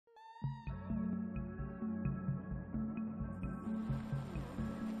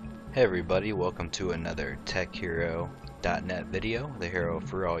Hey everybody, welcome to another TechHero.net video, the hero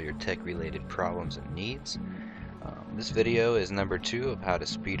for all your tech related problems and needs. This video is number 2 of how to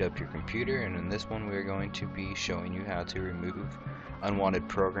speed up your computer, and in this one we are going to be showing you how to remove unwanted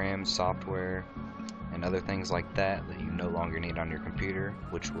programs, software, and other things like that you no longer need on your computer,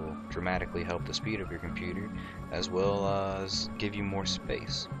 which will dramatically help the speed of your computer as well as give you more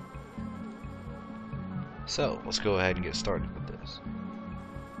space. So let's go ahead and get started with this.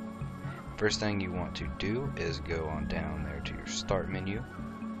 First thing you want to do is go on down there to your start menu,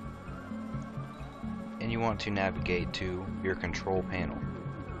 and you want to navigate to your control panel.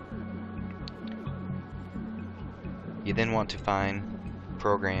 You then want to find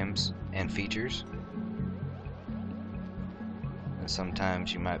programs and features, and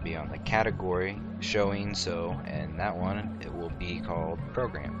sometimes you might be on the category showing, so in that one it will be called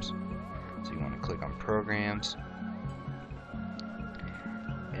programs. So you want to click on programs,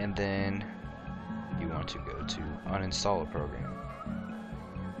 and then you want to go to uninstall a program.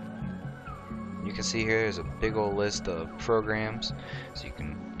 You can see here is a big old list of programs, so you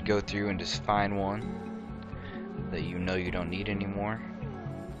can go through and just find one that you know you don't need anymore.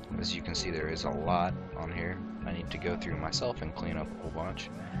 As you can see, there is a lot on here. I need to go through myself and clean up a whole bunch.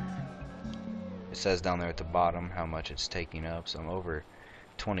 It says down there at the bottom how much it's taking up, so I'm over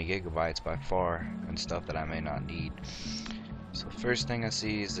 20 gigabytes by far, and stuff that I may not need. So the first thing I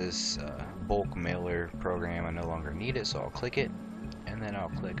see is this bulk mailer program. I no longer need it, so I'll click it, and then I'll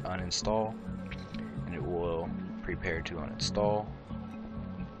click uninstall, and it will prepare to uninstall.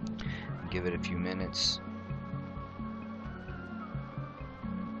 Give it a few minutes.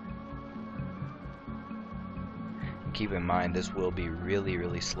 And keep in mind, this will be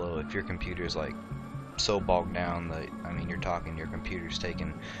really slow. If your computer is like so bogged down that, I mean, you're talking your computer's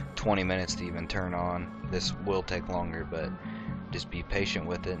taking 20 minutes to even turn on, this will take longer, but just be patient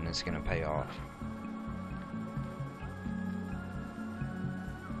with it and it's gonna pay off.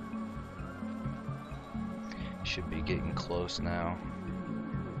 Should be getting close now.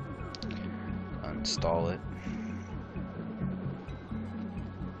 Uninstall it.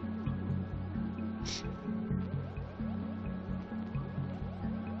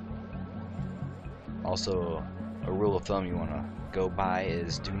 Also, a rule of thumb you want to go by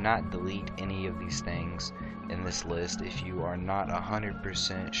is do not delete any of these things in this list if you are not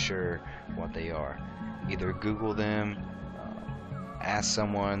 100% sure what they are. Either Google them, ask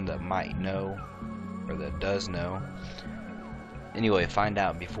someone that might know or that does know. Anyway, find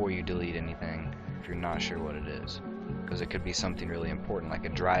out before you delete anything if you're not sure what it is, because it could be something really important like a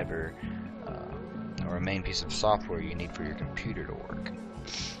driver or a main piece of software you need for your computer to work.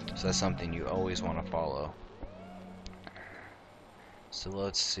 So that's something you always want to follow. So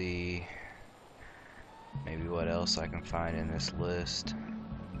let's see maybe what else I can find in this list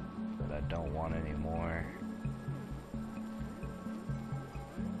that I don't want anymore.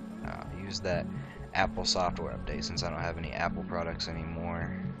 I'll use that Apple software update since I don't have any Apple products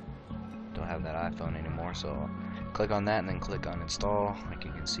anymore. Don't have that iPhone anymore, so I'll click on that and then click on install, like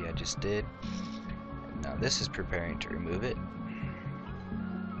you can see I just did. Now this is preparing to remove it.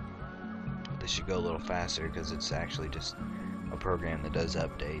 This should go a little faster because it's actually just a program that does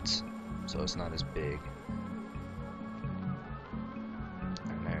updates, so it's not as big.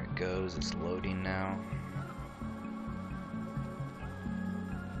 And there it goes, it's loading now.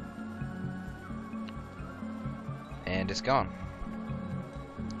 And it's gone.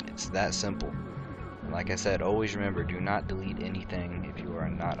 It's that simple. And like I said, always remember, do not delete anything if you are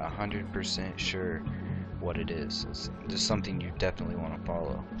not 100% sure what it is. It's just something you definitely want to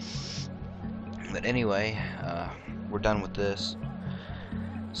follow. But anyway, we're done with this.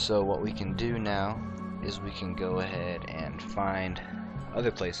 So what we can do now is we can go ahead and find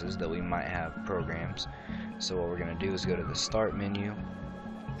other places that we might have programs. So what we're going to do is go to the start menu,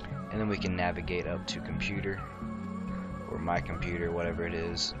 and then we can navigate up to computer or my computer, whatever it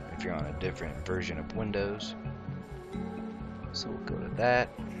is, if you're on a different version of Windows. So we'll go to that,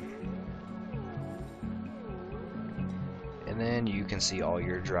 and then you can see all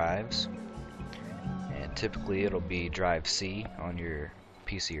your drives. Typically it'll be drive C on your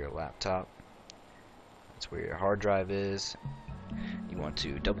PC or laptop. That's where your hard drive is. You want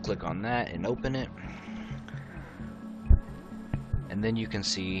to double click on that and open it, and then you can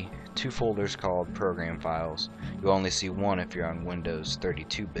see two folders called program files. You'll only see one if you're on Windows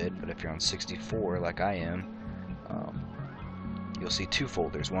 32-bit, but if you're on 64 like I am, you'll see two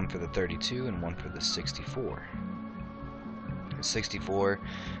folders, one for the 32 and one for the 64. 64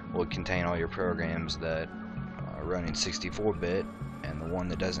 will contain all your programs that are running 64-bit, and the one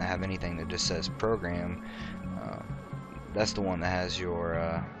that doesn't have anything that just says program, that's the one that has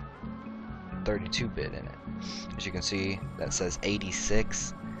your 32-bit in it. As you can see, that says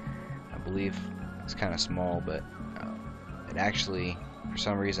 86. I believe it's kind of small, but it actually, for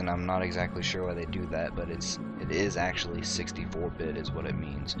some reason, I'm not exactly sure why they do that, but it is actually 64-bit is what it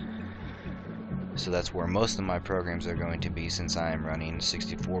means. So that's where most of my programs are going to be, since I am running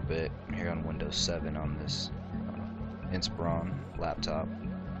 64-bit here on Windows 7 on this Inspiron laptop.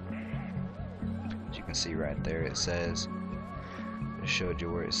 As you can see right there, it says, I showed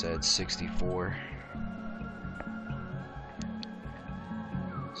you where it said 64.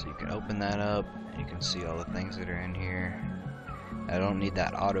 So you can open that up, and you can see all the things that are in here. I don't need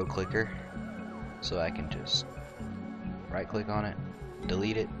that auto clicker, so I can just right click on it,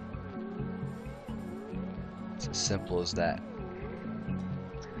 delete it. It's as simple as that.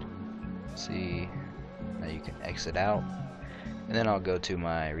 See, now you can exit out, and then I'll go to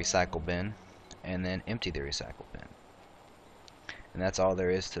my recycle bin and then empty the recycle bin. And that's all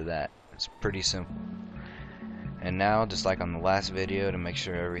there is to that. It's pretty simple. And now, just like on the last video, to make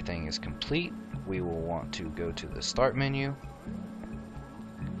sure everything is complete, we will want to go to the start menu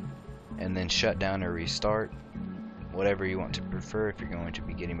and then shut down or restart, whatever you want to prefer. If you're going to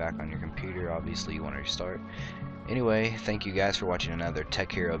be getting back on your computer, obviously you want to restart. Anyway, thank you guys for watching another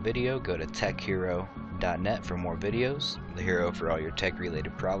Tech Hero video. Go to techhero.net for more videos. The hero for all your tech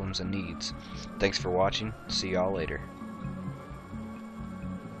related problems and needs. Thanks for watching. See y'all later.